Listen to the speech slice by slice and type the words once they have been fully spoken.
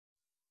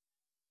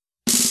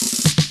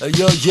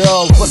Yo,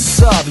 yo,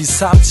 what's up, 이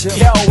삼촌?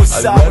 Yo,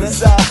 what's up,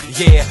 what's up?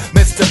 Yeah,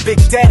 Mr. Big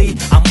Daddy,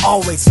 I'm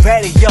always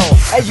ready, yo.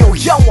 Hey, yo,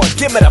 영원,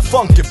 give me that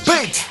funky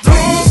beat.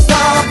 Don't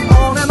stop,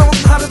 on and on,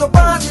 하루도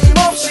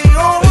빠짐없이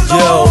오늘도.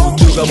 Yo,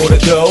 누가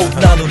뭐래도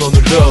나는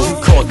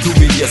오늘도 코트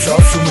위에서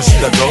숨을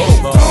쉬다고.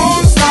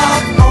 Don't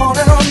stop, on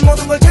and on,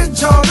 모든 걸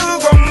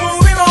제쳐두고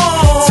moving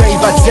on. Day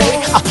by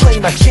day, I play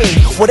my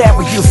game.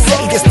 Whatever you say,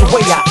 that's the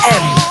way I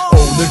am.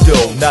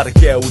 오늘도 나를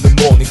깨우는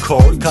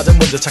모닝콜 가장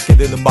먼저 찾게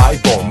되는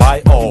my ball,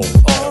 my all.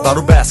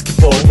 바로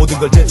basketball 모든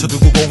걸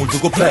제쳐두고 공을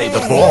두고 play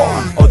the ball.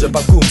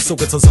 어젯밤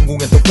꿈속에서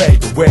성공했던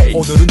fade away.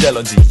 오늘은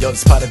낼런지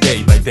연습하는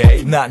day by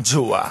day. 난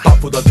좋아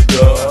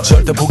바쁘다드더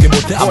절대 포기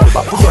못해 아무리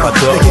바쁘게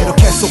봐도 내게로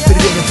계속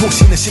들이대는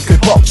도시는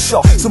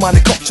시끌벅적.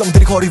 수많은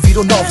걱정들이 거리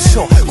위로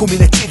넘쳐.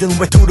 고민에 찌든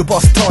외투를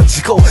벗어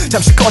던지고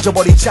잠시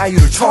꺼져버린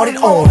자유를 turn it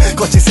on.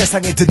 거친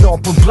세상에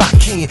드높은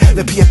blocking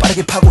내 피에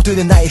빠르게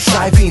파고드는 나의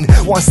driving.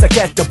 Once I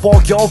get the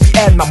ball you'll be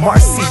at my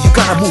mercy. You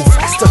gotta move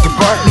faster to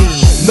burn me.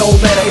 No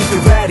matter if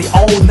you're ready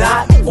or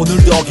not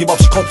오늘도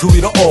어김없이 코트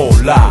위로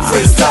올라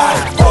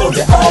FreeStyle, all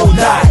day all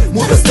night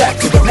Move a step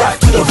to the left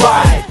to the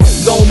right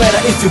No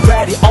matter if you're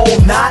ready or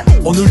not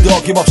오늘도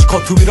어김없이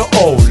코트 위로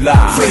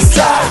올라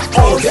FreeStyle,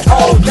 all day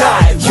all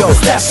night Move a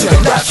step to the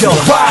left to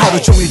the right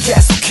하루 종일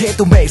계속해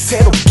또 매일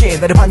새롭게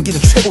나를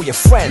반기는 최고의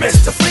friend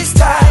Mr.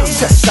 FreeStyle.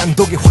 세상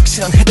독이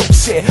확실한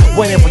해독제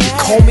Whenever you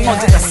call me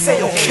언제나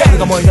say okay.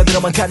 내가 멀다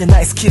들어만 가는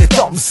나의 스킬에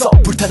덤서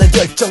불타는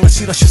열정을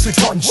실어 슛을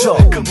던져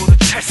그 모든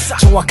찰싹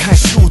정확한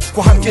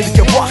슛과 함께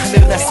느껴봐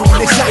하늘은 날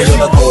쏘는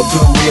일어나 코트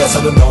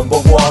위에서는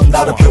number one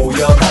나를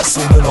표현할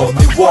수 있는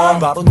only one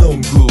바로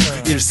농구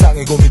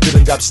일상의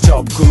고민들은 잠시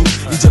접고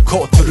이제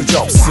코트를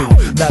접수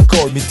난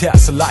골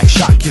밑에서 like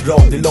샤키로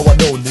닐러와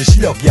놓는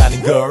실력이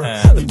아닌 걸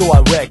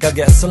또한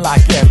외곽에서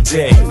like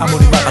MJ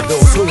아무리 막아도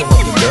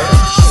소용없는 걸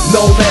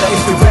No matter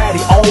if you're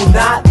ready or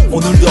not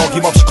오늘도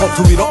어김없이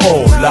코트 위로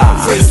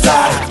올라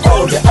FreeStyle,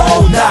 all day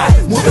all night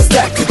Move a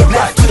step to the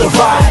left to the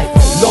right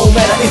No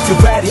matter if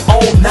you're ready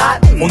or not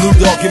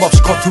오늘도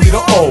어김없이 코트 위로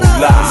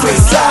올라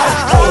FreeStyle,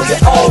 all day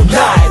all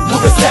night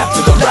Move a step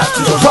to the left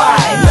to the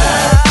right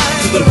left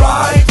to the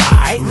right,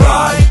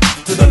 right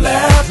to the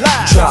left.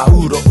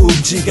 좌우로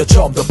움직여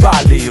좀 더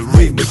빨리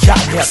림을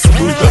향해서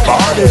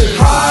물들어버려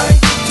High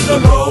to the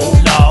low,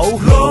 low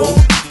low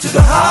to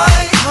the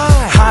high.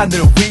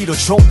 하늘 위로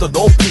좀 더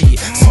높이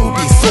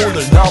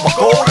수비손을 넘어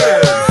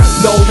골을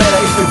No matter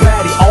if you're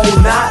ready or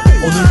not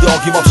오늘도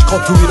어김없이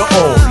코트 위로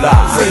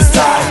올라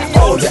FreeStyle,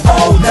 all day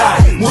all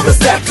night Move a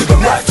step to the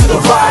left to the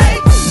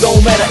right No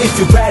matter if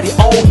you're ready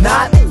or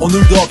not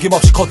오늘도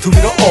어김없이 코트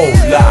위로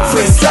올라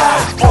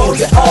FreeStyle, all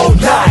day all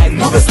night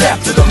Move a step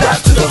to the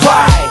left to the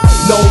right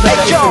No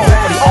matter if you're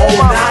ready or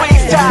not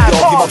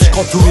오늘도 어김없이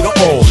코트 위로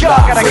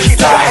올라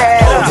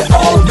FreeStyle, all day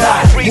all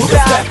night Move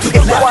a step to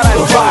the left to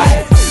the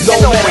right No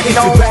matter if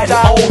you're ready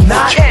or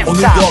not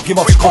오늘도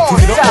어김없이 코트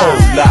위로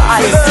올라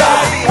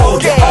FreeStyle all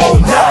day all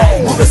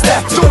night Move a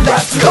step to the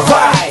left to the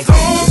right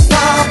Don't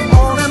stop,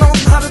 on and on,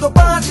 하루도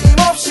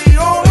빠짐없이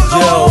오늘도.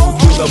 Yo,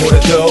 누가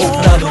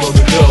뭐래도 나는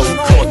오늘도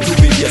코트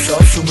위에서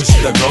숨을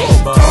쉬다고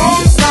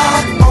Don't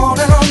stop, on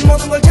and on,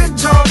 모든 걸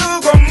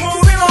제쳐두고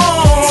moving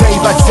on. Day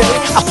by day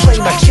I play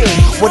my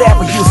game.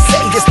 Whatever you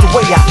say that's the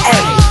way I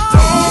am.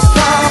 Don't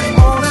stop,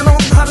 on and on,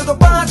 하루도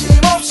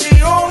빠짐없이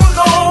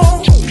오늘도.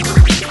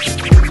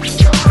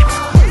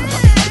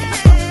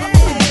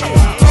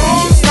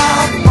 Don't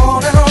stop,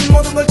 on and on,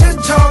 모든 걸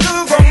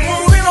제쳐두고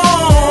moving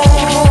on.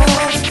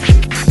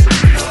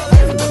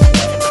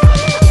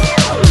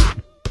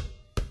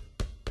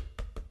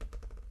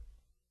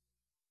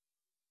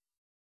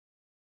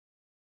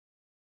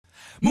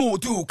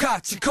 모두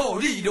같이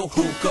거리로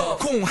훅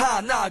공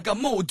하나가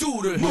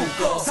모두를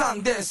묶어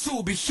상대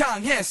수비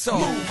향해서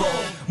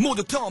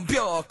모두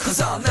덤벼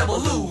Cause I'll never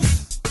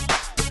lose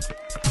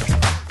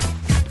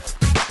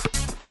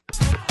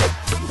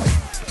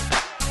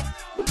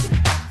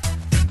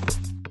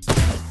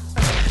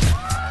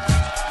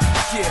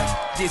Yeah,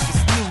 this is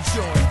new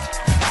joint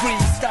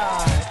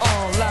FreeStyle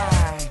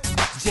online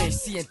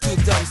JC and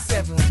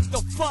 237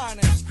 The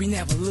finest We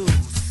never lose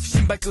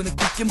신발끈을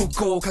굳게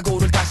묶고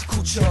각오를 다시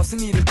굳혀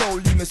승리를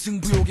떠올리며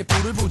승부욕에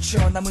불을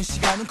붙여 남은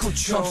시간은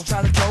 9초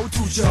숫자는 겨우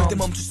 2점 절대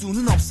멈출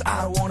수는 없어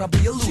I don't wanna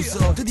be a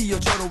loser 드디어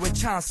절호의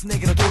찬스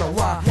내게로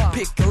돌아와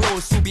피클로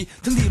수비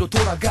등 뒤로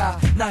돌아가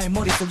나의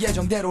머릿속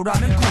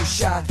예정대로라면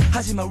굿샷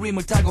하지만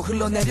림을 타고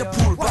흘러내려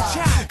풀바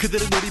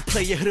그들은 우리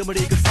플레이의 흐름을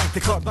읽은 상태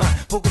겉만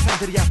보고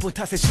상들이 아픈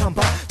탓에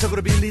전반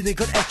적으로 밀리는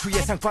건 애초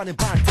예상과는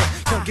반대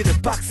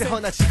경기는 빡세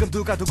허나 지금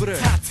누가 누구를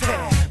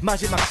탓해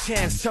마지막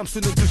찬스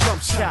점수는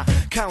 2점 차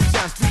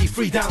Countdown 3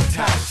 free down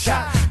time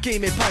shot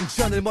게임의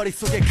반전을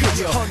머릿속에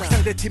그려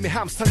상대팀의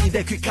함성이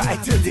내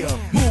귓가에 들려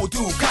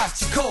모두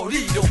같이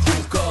거리로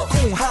훅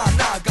공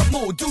하나가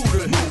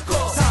모두를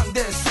묶어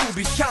상대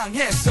수비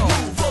향해서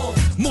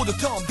모두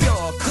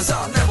덤벼 Cause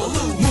I'll never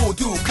lose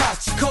모두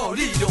같이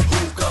거리로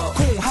훅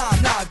공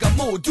하나가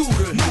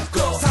모두를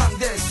묶어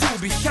상대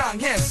수비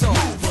향해서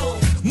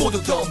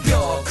모두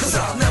덤벼 Cause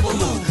I'll never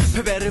lose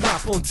패배를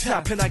맛본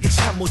타 편하게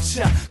잠 못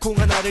자 공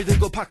하나를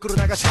들고 밖으로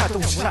나가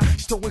자동차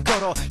시동을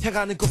걸어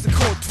향하는 곳은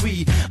코트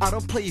위 I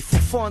don't play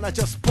for fun I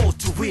just sport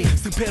to win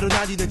승패로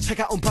나뉘는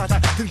차가운 바다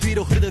등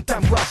뒤로 흐르는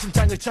땀과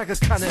심장을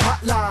자극하는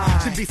hotline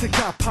신비생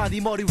가파 네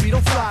머리 위로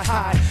fly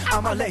high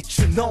I'ma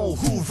let you know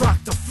who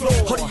rock the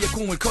floor 허리에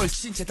공을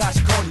걸친 채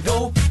다시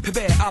거리로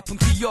패배의 아픈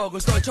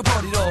기억을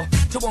떨쳐버리러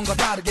저번과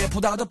다르게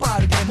보다 더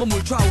빠르게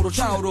몸을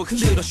좌우로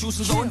흔들어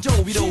슛을 던져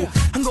위로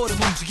한 걸음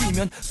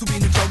움직이면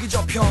수비는 저기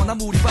저편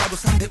아무리 봐도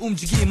상대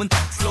움직임은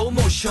슬로우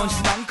모션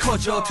시간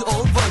커져 to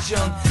all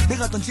version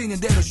내가 던지는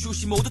대로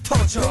슛이 모두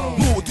터져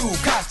모두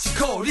같이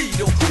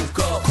거리로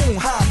묶어 공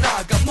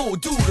하나가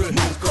모두를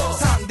묶어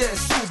상대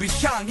수비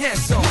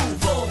향해서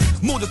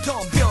모두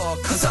덤벼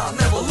cause I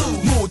never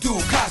lose 모두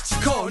같이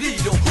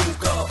거리로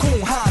묶어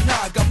공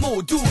하나가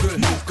모두를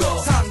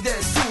묶어 상대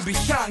수비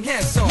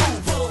향해서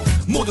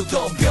모두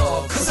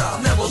덤벼 cause I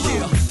never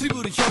lose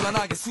드리블은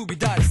현란하게 수비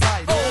다리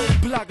사이로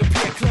블락을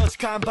피해 클러치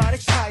간발의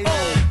차이로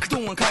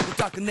그동안 갈고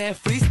닦은 내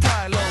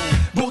프리스타일로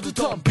모두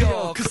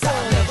덤벼 cause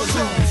I never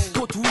lose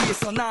코트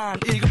위에서 난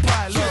 1급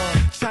파일럿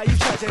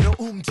자유자재로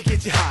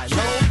움직이지 하이로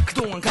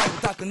그동안 갈고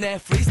닦은 내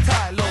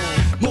프리스타일로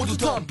모두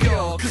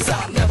덤벼 cause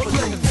I never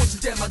lose 꽂힐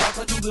때마다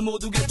관중들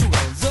모두 get your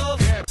hands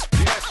up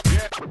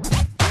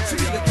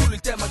수비가 뚫릴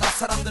때마다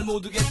사람들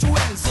모두 get your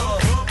hands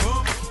up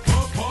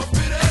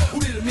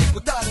우리를 믿고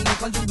따르는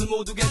관중들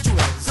모두 get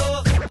your hands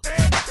up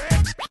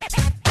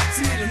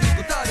승리를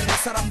믿고 따르는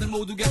사람들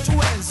모두 get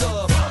your hands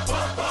up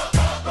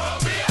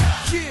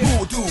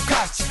모두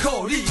같이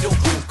거리로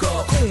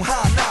묶어 공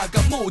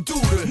하나가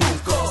모두를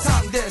묶어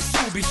상대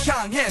수비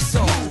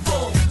향해서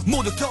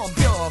모두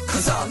덤벼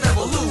cause I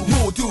never lose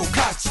모두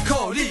같이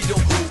거리로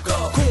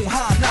묶어 공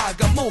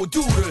하나가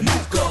모두를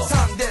묶어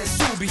상대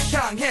수비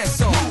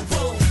향해서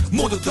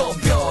모두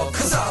덤벼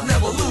cause I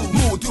never lose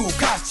모두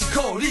같이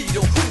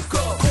거리로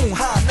묶어 공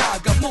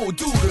하나가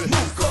모두를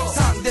묶어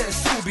상대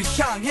수비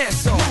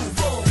향해서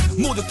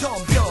모두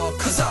덤벼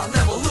cause I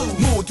never lose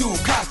모두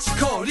같이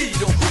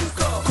거리로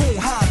묶어 공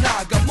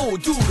하나가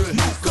모두를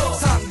묶어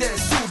상대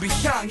수비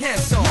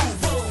향해서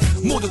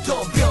모두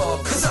덤벼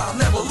cause I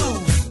never